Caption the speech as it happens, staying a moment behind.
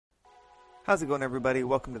How's it going, everybody?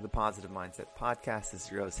 Welcome to the Positive Mindset Podcast. This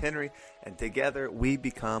is your host, Henry, and together we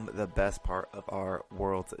become the best part of our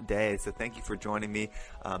world's day. So thank you for joining me.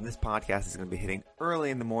 This podcast is going to be hitting early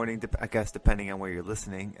in the morning, I guess, depending on where you're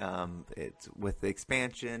listening. It's with the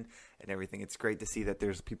expansion and everything. It's great to see that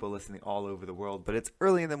there's people listening all over the world, but it's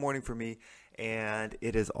early in the morning for me, and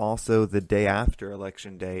it is also the day after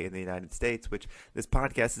Election Day in the United States, which this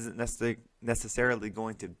podcast isn't necessarily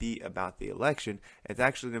going to be about the election. It's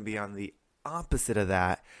actually going to be on the opposite of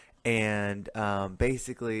that, and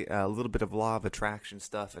basically a little bit of law of attraction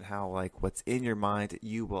stuff and how, like, what's in your mind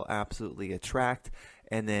you will absolutely attract.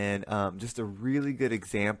 And then just a really good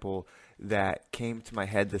example that came to my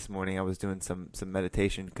head this morning. I was doing some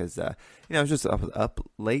meditation because I was just up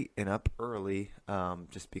late and up early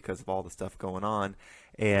just because of all the stuff going on,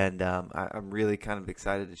 and I'm really kind of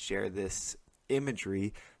excited to share this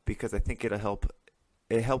imagery because I think it'll help.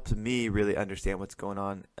 It helped me really understand what's going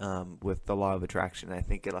on with the law of attraction. I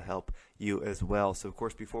think it'll help you as well. So, of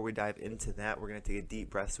course, before we dive into that, we're going to take a deep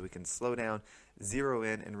breath so we can slow down, zero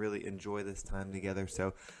in, and really enjoy this time together.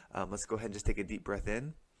 So let's go ahead and just take a deep breath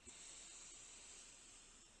in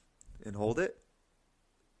and hold it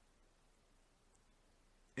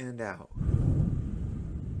and out.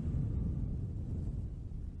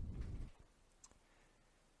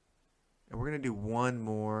 And we're going to do one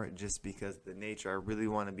more just because the nature, I really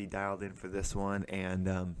want to be dialed in for this one. And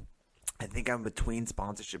I think I'm between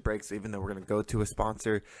sponsorship breaks. So even though we're going to go to a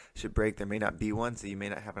sponsorship break, there may not be one. So you may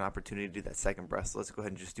not have an opportunity to do that second breath. So let's go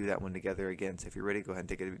ahead and just do that one together again. So if you're ready, go ahead and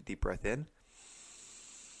take a deep breath in.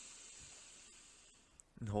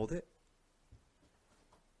 And hold it.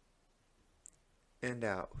 And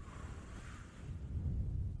out.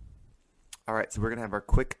 All right, so we're going to have our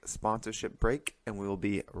quick sponsorship break, and we will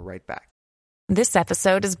be right back. This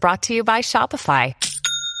episode is brought to you by Shopify.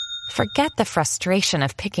 Forget the frustration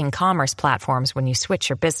of picking commerce platforms when you switch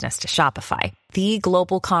your business to Shopify, the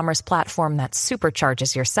global commerce platform that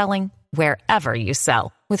supercharges your selling wherever you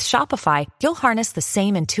sell. With Shopify, you'll harness the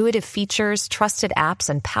same intuitive features, trusted apps,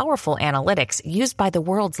 and powerful analytics used by the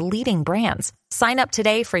world's leading brands. Sign up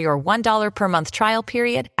today for your $1 per month trial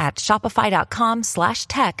period at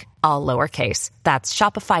shopify.com/tech, all lowercase. That's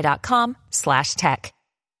shopify.com/tech.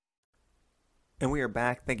 And we are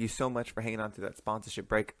back. Thank you so much for hanging on to that sponsorship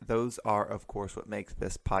break. Those are, of course, what makes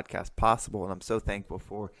this podcast possible. And I'm so thankful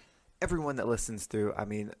for everyone that listens through. I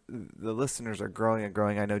mean, the listeners are growing and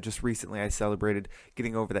growing. I know just recently I celebrated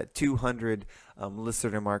getting over that 200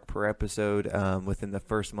 listener mark per episode within the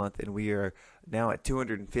first month. And we are now at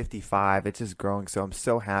 255. It's just growing. So I'm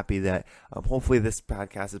so happy that hopefully this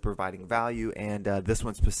podcast is providing value. And this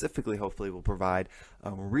one specifically hopefully will provide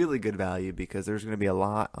really good value because there's going to be a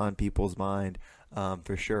lot on people's mind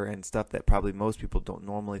for sure, and stuff that probably most people don't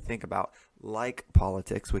normally think about, like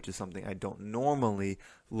politics, which is something I don't normally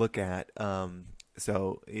look at.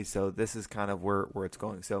 So this is kind of where it's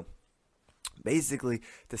going. So basically,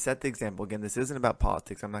 to set the example, again, this isn't about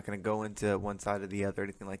politics. I'm not going to go into one side or the other or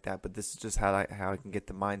anything like that, but this is just how I can get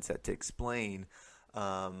the mindset to explain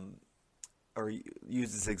or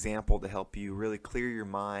use this example to help you really clear your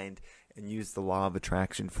mind and use the law of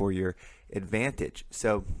attraction for your advantage.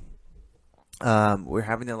 So we're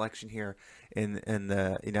having an election here in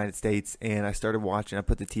the United States, and I started watching. I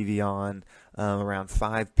put the TV on around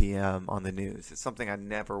 5 p.m. on the news. It's something I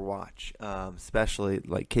never watch, especially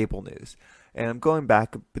like cable news. And I'm going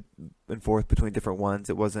back and forth between different ones.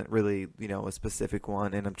 It wasn't really, a specific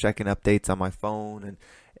one, and I'm checking updates on my phone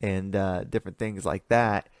and different things like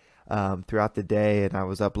that throughout the day. And I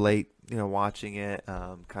was up late, watching it,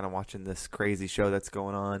 kind of watching this crazy show that's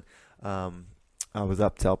going on. I was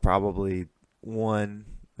up till probably 1,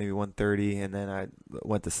 maybe 1:30, and then I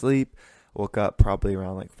went to sleep, woke up probably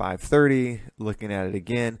around like 5:30, looking at it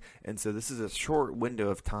again. And so this is a short window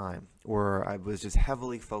of time where I was just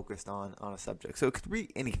heavily focused on a subject. So it could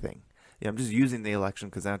be anything. I'm just using the election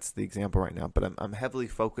because that's the example right now, but I'm heavily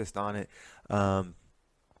focused on it. I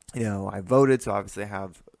voted, so obviously I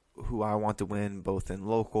have who I want to win, both in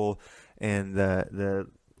local and the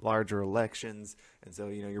larger elections. And so,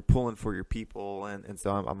 you're pulling for your people. And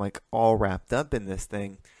so I'm like all wrapped up in this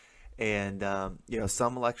thing. And,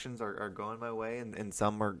 some elections are going my way and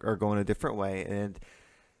some are going a different way. And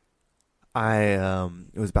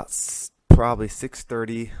it was about probably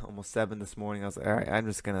 6:30, almost 7 this morning. I was like, all right, I'm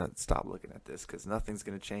just going to stop looking at this because nothing's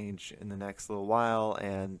going to change in the next little while.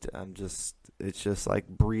 And it's just like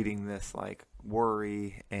breeding this like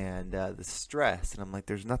worry and the stress. And I'm like,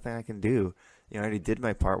 there's nothing I can do. I already did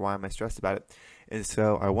my part. Why am I stressed about it? And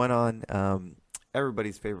so I went on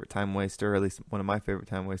everybody's favorite time waster, or at least one of my favorite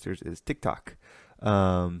time wasters, is TikTok.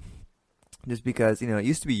 just because, it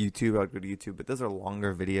used to be YouTube. I would go to YouTube, but those are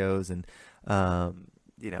longer videos, and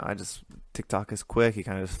I just TikTok is quick. You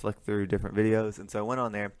kind of just flick through different videos, and so I went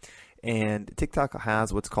on there, and TikTok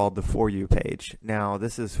has what's called the For You page. Now,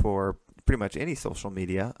 this is for pretty much any social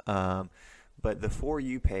media, but the For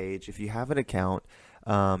You page, if you have an account,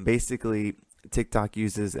 basically TikTok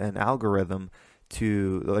uses an algorithm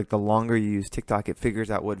to, like, the longer you use TikTok, it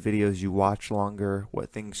figures out what videos you watch longer,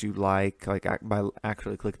 what things you like by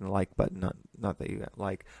actually clicking the like button, not that you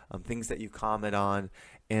like, things that you comment on.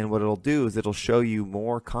 And what it'll do is it'll show you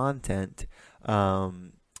more content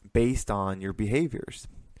based on your behaviors.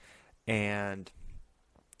 And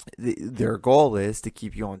their goal is to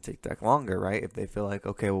keep you on TikTok longer, right? If they feel like,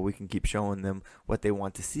 okay, well, we can keep showing them what they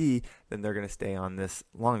want to see, then they're going to stay on this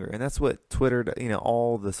longer. And that's what Twitter,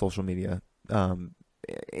 all the social media,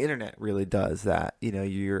 internet really does that.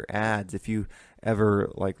 Your ads, if you ever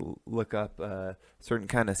like look up a certain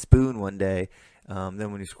kind of spoon one day,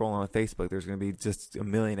 then when you scroll on Facebook, there's going to be just a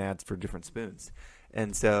million ads for different spoons.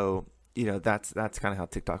 And so, that's kind of how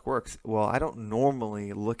TikTok works. Well, I don't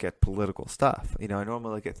normally look at political stuff. I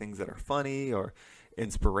normally look at things that are funny or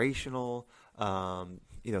inspirational,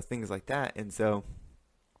 things like that. And so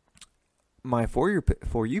my For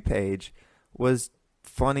You page was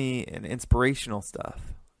funny and inspirational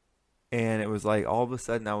stuff. And it was like all of a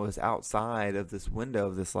sudden I was outside of this window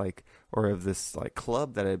of this this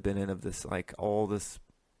club that I'd been in, of this all this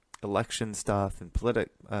election stuff and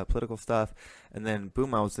political stuff. And then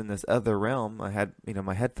boom, I was in this other realm. I had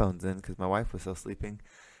my headphones in because my wife was still sleeping,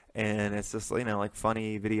 and it's just like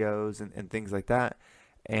funny videos and things like that.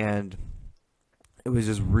 And it was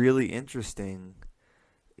just really interesting.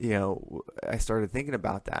 I started thinking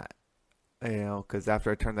about that. Because after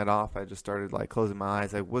I turned that off, I just started like closing my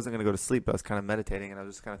eyes. I wasn't going to go to sleep, but I was kind of meditating, and I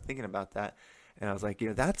was just kind of thinking about that. And I was like,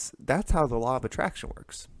 that's how the law of attraction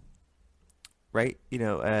works, right?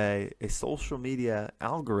 A social media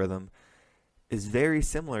algorithm is very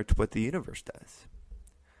similar to what the universe does.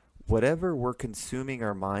 Whatever we're consuming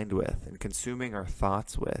our mind with and consuming our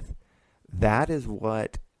thoughts with, that is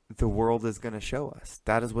what the world is going to show us.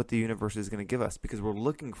 That is what the universe is going to give us, because we're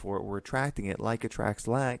looking for it. We're attracting it. Like attracts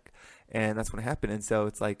like. And that's what happened. And so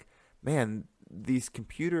it's like, man, these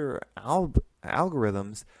computer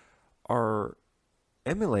algorithms are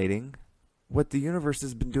emulating what the universe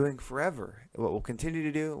has been doing forever, what will continue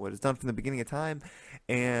to do, what it's done from the beginning of time.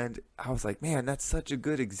 And I was like, man, that's such a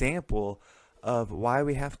good example of why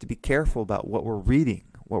we have to be careful about what we're reading,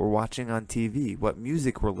 what we're watching on TV, what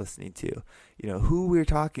music we're listening to, who we're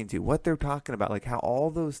talking to, what they're talking about, like how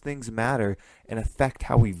all those things matter and affect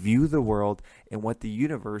how we view the world and what the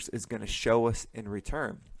universe is going to show us in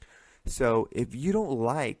return. So if you don't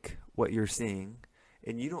like what you're seeing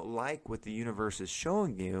and you don't like what the universe is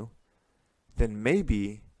showing you, then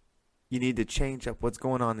maybe you need to change up what's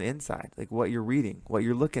going on the inside, like what you're reading, what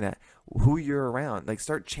you're looking at, who you're around. Like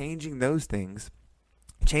start changing those things,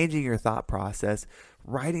 changing your thought process,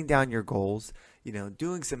 writing down your goals,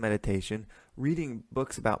 doing some meditation, reading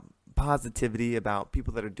books about positivity, about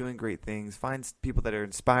people that are doing great things, find people that are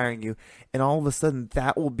inspiring you, and all of a sudden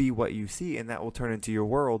that will be what you see, and that will turn into your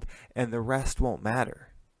world, and the rest won't matter.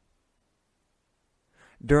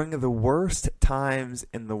 During the worst times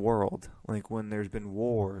in the world, like when there's been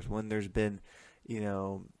wars, when there's been,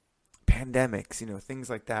 pandemics, things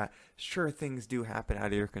like that, sure, things do happen out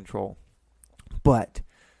of your control. But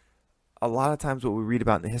a lot of times what we read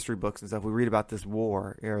about in the history books and stuff, we read about this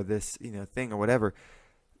war or this, thing or whatever.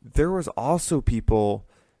 There was also people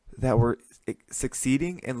that were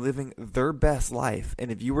succeeding and living their best life.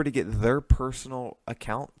 And if you were to get their personal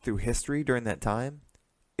account through history during that time,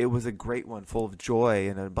 it was a great one, full of joy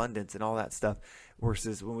and abundance and all that stuff.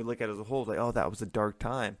 Versus when we look at it as a whole, like, oh, that was a dark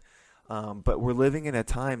time. But we're living in a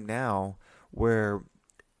time now where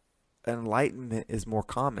enlightenment is more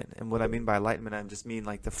common. And what I mean by enlightenment, I just mean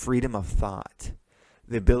like the freedom of thought,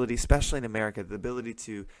 the ability, especially in America, the ability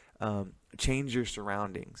to change your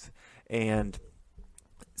surroundings. And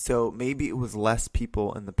so maybe it was less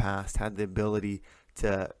people in the past had the ability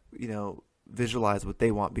to, visualize what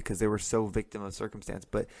they want because they were so victim of circumstance.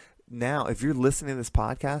 But now, if you're listening to this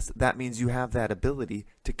podcast, that means you have that ability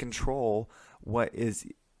to control what is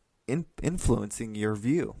influencing your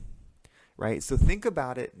view, right? So think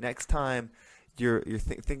about it next time you're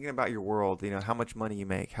thinking about your world, how much money you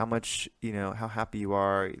make, how much, how happy you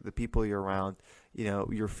are, the people you're around,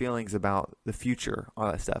 your feelings about the future,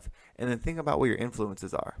 all that stuff. And then think about what your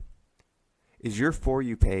influences are. Is your For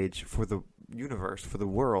You page for the universe, for the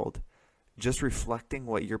world, just reflecting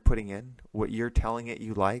what you're putting in, what you're telling it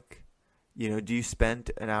you like? Do you spend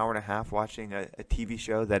an hour and a half watching a TV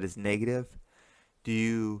show that is negative? Do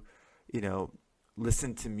you,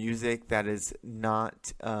 listen to music that is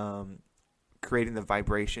not creating the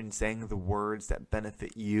vibration, saying the words that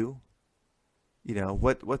benefit you.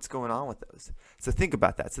 What's going on with those? So think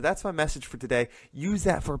about that. So that's my message for today. Use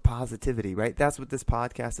that for positivity, right? That's what this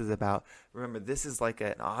podcast is about. Remember, this is like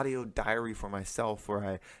an audio diary for myself where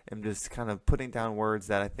I am just kind of putting down words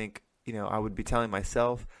that I think, I would be telling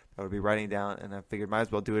myself, I would be writing down, and I figured might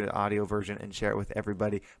as well do it in audio version and share it with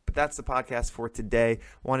everybody. But that's the podcast for today.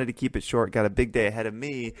 Wanted to keep it short. Got a big day ahead of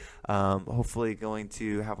me. Hopefully going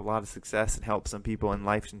to have a lot of success and help some people in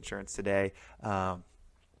life insurance today.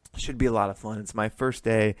 Should be a lot of fun. It's my first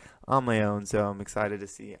day on my own, so I'm excited to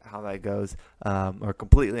see how that goes, or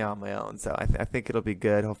completely on my own. So I think it'll be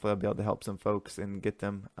good. Hopefully I'll be able to help some folks and get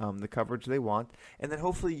them the coverage they want. And then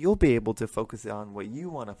hopefully you'll be able to focus on what you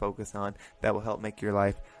want to focus on that will help make your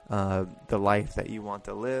life the life that you want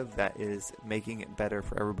to live, that is making it better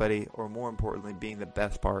for everybody, or more importantly, being the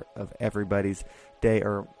best part of everybody's day,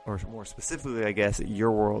 or more specifically, I guess,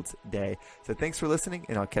 your world's day. So thanks for listening,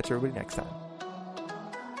 and I'll catch everybody next time.